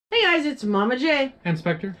guys, it's Mama J. And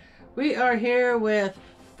Spectre. We are here with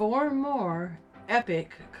 4 more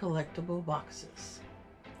epic collectible boxes.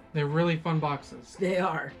 They're really fun boxes. They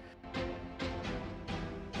are.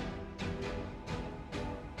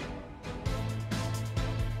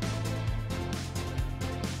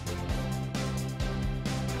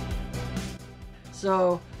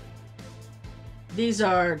 So these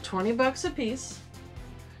are 20 bucks a piece.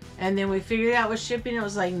 And then we figured out with shipping it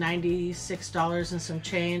was like $96 and some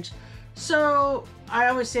change. So I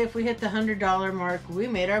always say if we hit the $100 mark, we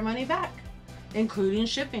made our money back, including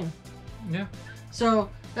shipping. Yeah.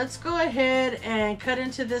 So let's go ahead and cut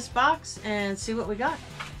into this box and see what we got.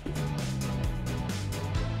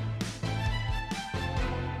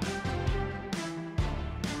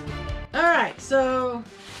 Alright, so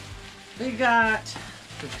we got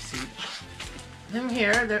them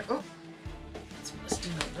here. They're, oh, it's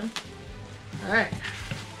busting open. Alright.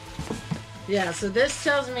 Yeah, so this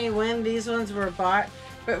tells me when these ones were bought,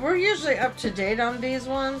 but we're usually up to date on these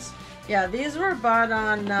ones. Yeah, these were bought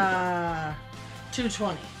on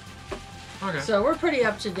 2/20. Okay. So we're pretty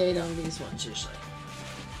up to date on these ones usually.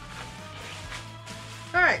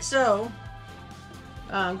 Alright, so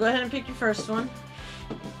go ahead and pick your first one.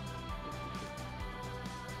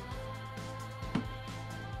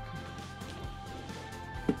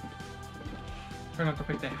 Try not to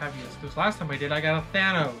pick the heaviest, because last time I did, I got a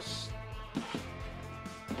Thanos.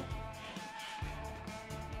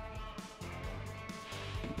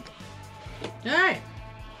 Alright.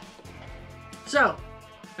 So,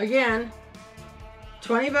 again,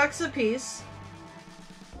 20 bucks a piece,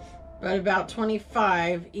 but about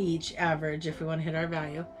 25 each average if we want to hit our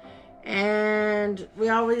value. And we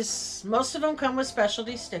always, most of them come with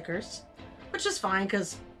specialty stickers, which is fine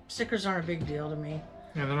because stickers aren't a big deal to me.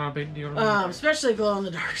 Yeah, they're not a big deal to me. Especially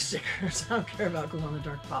glow-in-the-dark stickers. I don't care about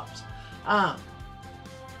glow-in-the-dark pops.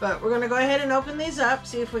 But we're going to go ahead and open these up,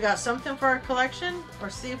 see if we got something for our collection, or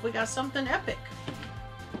see if we got something epic.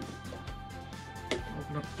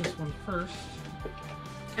 Open up this one first.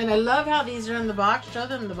 And I love how these are in the box. Show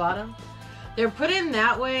them the bottom. They're put in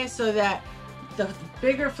that way so that the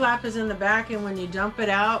bigger flap is in the back, and when you dump it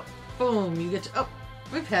out, boom, you get to... Oh,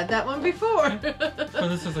 we've had that one before. Oh,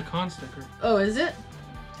 this is a con sticker. Oh, is it?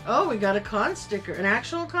 Oh, we got a con sticker. An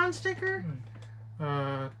actual con sticker?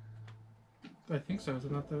 I think so. Is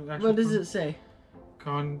it not the actual What does con? it say?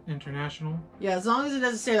 Con International. Yeah, as long as it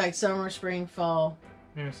doesn't say like summer, spring, fall.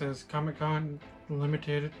 And it says Comic Con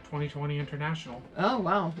Limited 2020 International. Oh,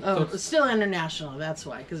 wow. Oh, So it's still international. That's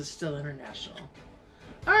why, because it's still international.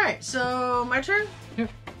 Alright, so my turn? Yep.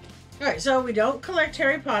 Alright, so we don't collect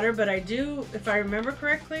Harry Potter, but I do, if I remember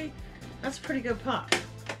correctly, that's a pretty good pop.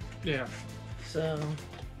 Yeah. So,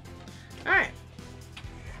 alright.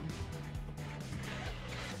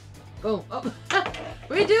 Oh, oh.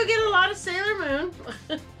 We do get a lot of Sailor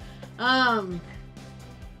Moon.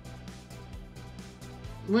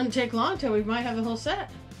 Wouldn't take long till we might have the whole set.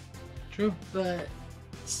 True. But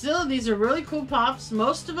still, these are really cool pops.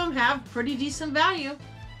 Most of them have pretty decent value.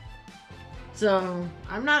 So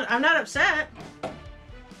I'm not upset.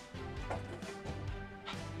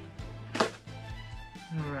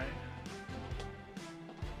 Alright.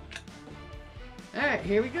 Alright,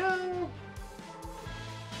 here we go.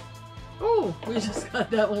 Oh, we just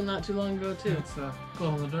got that one not too long ago too. It's the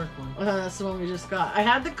glow-in-the-dark one. That's the one we just got. I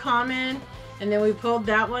had the common, and then we pulled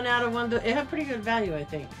that one out of one. It had pretty good value, I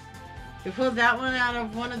think. We pulled that one out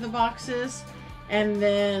of one of the boxes, and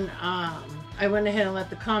then I went ahead and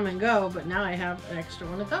let the common go, but now I have an extra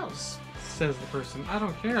one of those. Says the person, I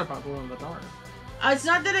don't care about glow-in-the-dark. It's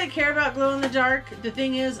not that I care about glow-in-the-dark. The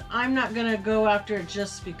thing is, I'm not going to go after it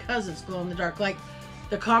just because it's glow-in-the-dark. Like,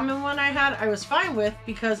 the common one I had, I was fine with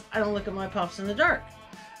because I don't look at my pops in the dark.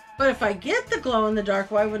 But if I get the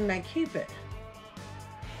glow-in-the-dark, why wouldn't I keep it?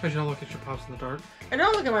 Because you don't look at your pops in the dark. I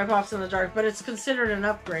don't look at my pops in the dark, but it's considered an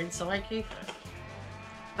upgrade, so I keep it.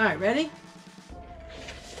 Alright, ready?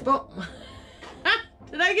 Boom.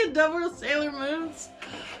 Did I get double Sailor Moons?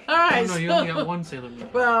 Alright, Oh, no, you only got one Sailor Moon.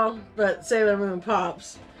 Well, but Sailor Moon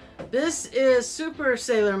pops. This is Super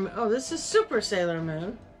Sailor Moon. Oh, this is Super Sailor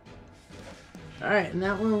Moon. Alright, and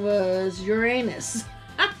that one was Uranus.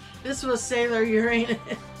 This was Sailor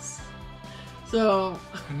Uranus. So...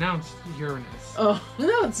 Announced Uranus. Oh,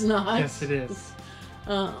 no it's not. Yes, it is.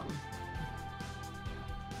 Alright,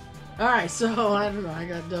 so, I don't know, I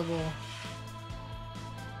got double...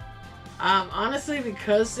 honestly,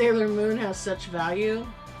 because Sailor Moon has such value,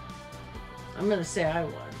 I'm gonna say I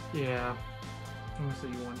won. Yeah. I'm gonna say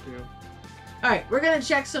you won too. Alright, we're gonna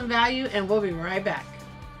check some value and we'll be right back.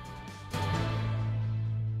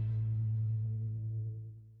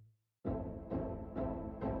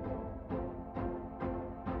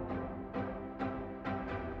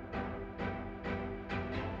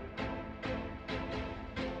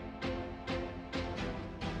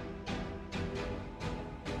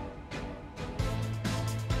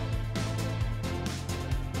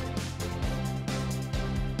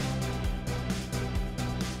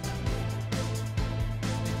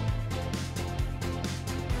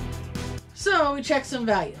 So we checked some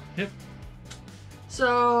value. Yep.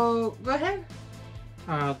 So go ahead.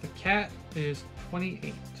 The cat is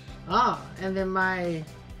 28. Ah, and then my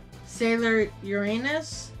Sailor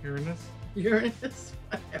Uranus, whatever,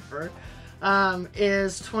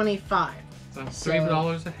 is 25. So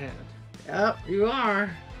 $3 ahead. Yep, you are.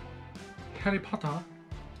 Harry Potter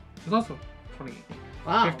is also 28.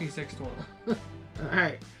 Wow. 56 total.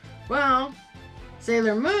 Alright. Well,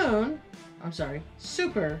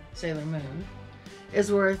 Super Sailor Moon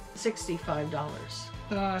is worth $65.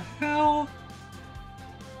 The hell?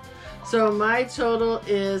 So my total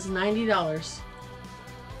is $90.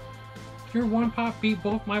 Your one pop beat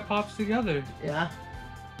both my pops together. Yeah.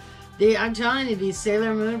 I'm telling you, these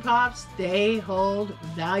Sailor Moon pops, they hold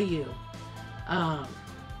value. I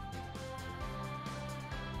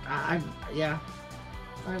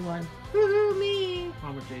won. Woohoo, me!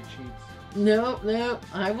 Mama J cheats. No,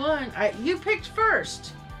 I won. You picked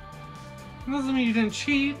first. Doesn't mean you didn't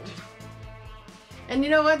cheat. And you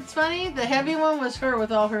know what's funny? The heavy one was her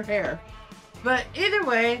with all her hair. But either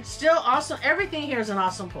way, still awesome. Everything here is an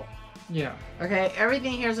awesome pull. Yeah. Okay,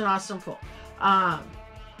 everything here is an awesome pull.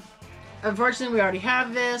 Unfortunately, we already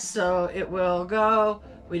have this, so it will go.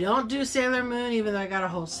 We don't do Sailor Moon, even though I got a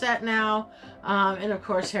whole set now. And of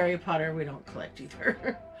course, Harry Potter, we don't collect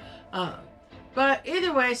either. But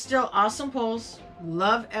either way, still awesome pulls.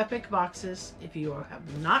 Love epic boxes. If you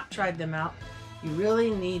have not tried them out, you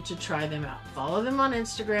really need to try them out. Follow them on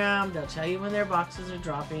Instagram. They'll tell you when their boxes are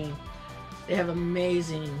dropping. They have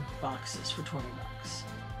amazing boxes for 20 bucks.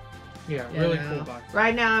 Yeah, really cool boxes.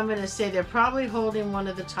 Right now, I'm going to say they're probably holding one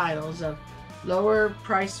of the titles of lower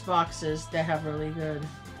priced boxes that have really good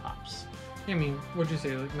pops. I mean, what'd you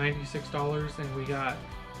say, like $96, and we got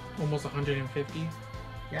almost 150?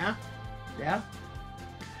 Yeah.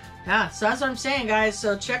 So that's what I'm saying, guys.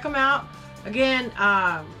 So check them out. Again,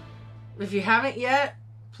 if you haven't yet,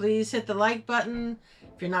 please hit the like button.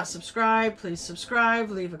 If you're not subscribed, please subscribe.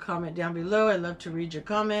 Leave a comment down below. I'd love to read your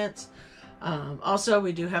comments. Also,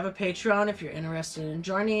 we do have a Patreon if you're interested in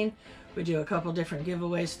joining. We do a couple different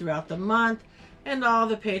giveaways throughout the month. And all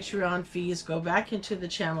the Patreon fees go back into the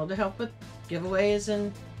channel to help with giveaways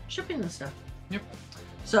and shipping and stuff. Yep.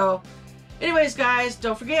 So, anyways, guys,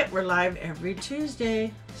 don't forget, we're live every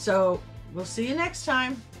Tuesday. So, we'll see you next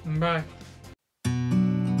time. Bye.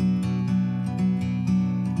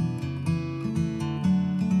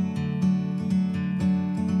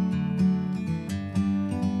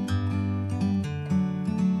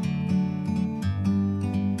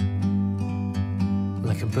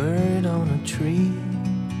 Like a bird on a tree,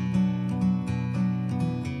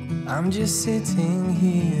 I'm just sitting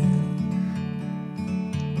here.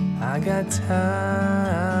 I got time,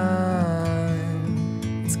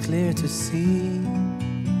 it's clear to see.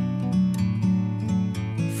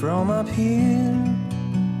 From up here,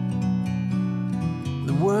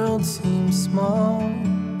 the world seems small.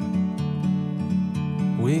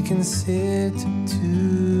 We can sit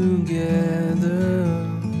together.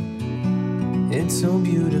 It's so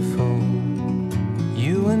beautiful,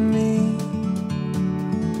 you and me.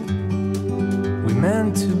 We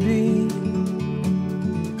meant to be